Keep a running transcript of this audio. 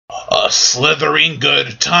A slithering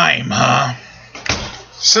good time, huh?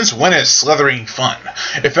 Since when is slithering fun?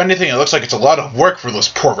 If anything, it looks like it's a lot of work for those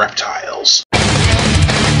poor reptiles. Welcome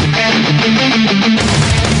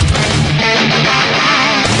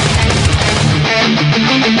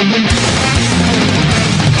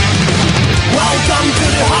to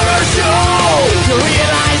the horror show! To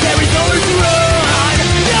realize there is nowhere to run.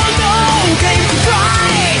 There's no game to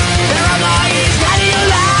try. Paranoia is hiding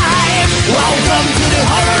alive. Welcome to the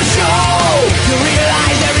horror show! To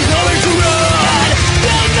realize there is nowhere to run.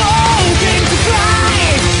 There's no game to try.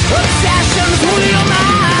 Obsessions rule your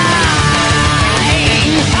mind.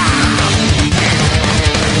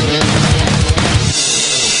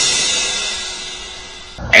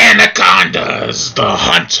 Anacondas, the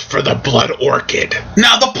hunt for the blood orchid.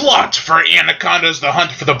 Now the plot for Anacondas, the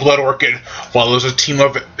hunt for the blood orchid follows a team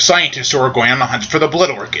of scientists who are going on the hunt for the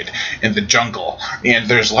blood orchid in the jungle. And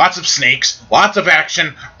there's lots of snakes, lots of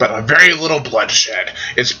action, but very little bloodshed.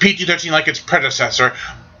 It's PG-13 like its predecessor,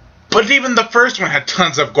 but even the first one had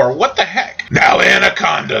tons of gore. What the heck? Now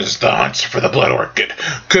Anacondas, the hunt for the blood orchid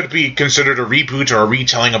could be considered a reboot or a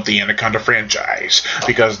retelling of the Anaconda franchise,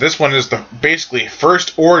 because this one is the basically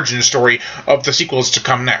first origin story of the sequels to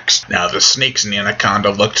come next. Now the snakes in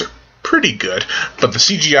Anaconda looked pretty good, but the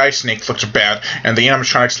CGI snake looked bad, and the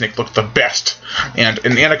animatronic snake looked the best. And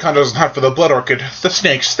in the Anaconda's Hunt for the Blood Orchid, the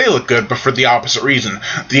snakes, they look good, but for the opposite reason.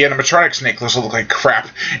 The animatronic snake does look like crap,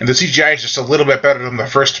 and the CGI is just a little bit better than the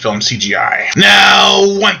first film CGI. Now,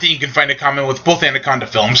 one thing you can find in common with both Anaconda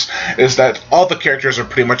films is that all the characters are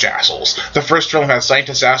pretty much assholes. The first film had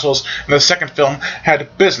scientist assholes, and the second film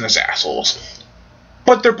had business assholes.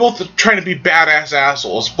 But they're both trying to be badass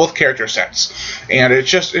assholes, both character sets. And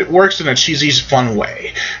it works in a cheesy, fun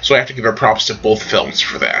way. So I have to give our props to both films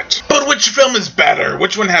for that. But which film is better?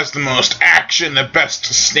 Which one has the most action, the best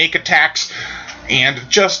snake attacks, and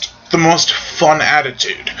just the most fun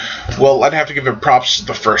attitude? Well, I'd have to give it props to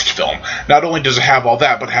the first film. Not only does it have all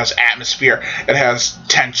that, but it has atmosphere, it has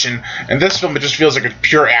tension, and this film, it just feels like a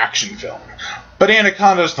pure action film. But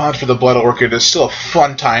Anaconda's The Hunt for the Blood Orchid is still a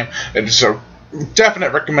fun time. It's a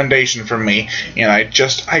definite recommendation from me, and I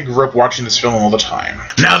grew up watching this film all the time.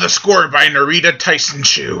 Now the score by Narita Tyson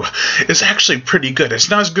Chu is actually pretty good. It's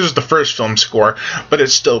not as good as the first film score, but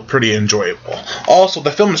it's still pretty enjoyable. Also,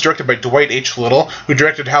 the film is directed by Dwight H. Little, who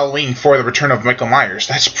directed Halloween for the Return of Michael Myers.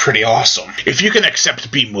 That's pretty awesome. If you can accept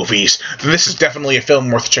B movies, then this is definitely a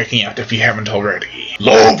film worth checking out if you haven't already.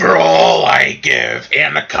 Overall, I give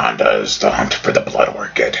Anacondas, The Hunt for the Blood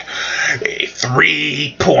Orchid a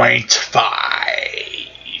 3.5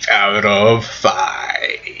 out of 5.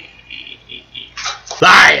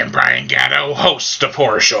 I am Brian Gatto, host of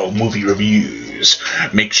Horror Show Movie Reviews.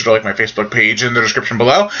 Make sure to like my Facebook page in the description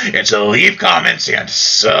below, and to leave comments and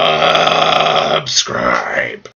subscribe.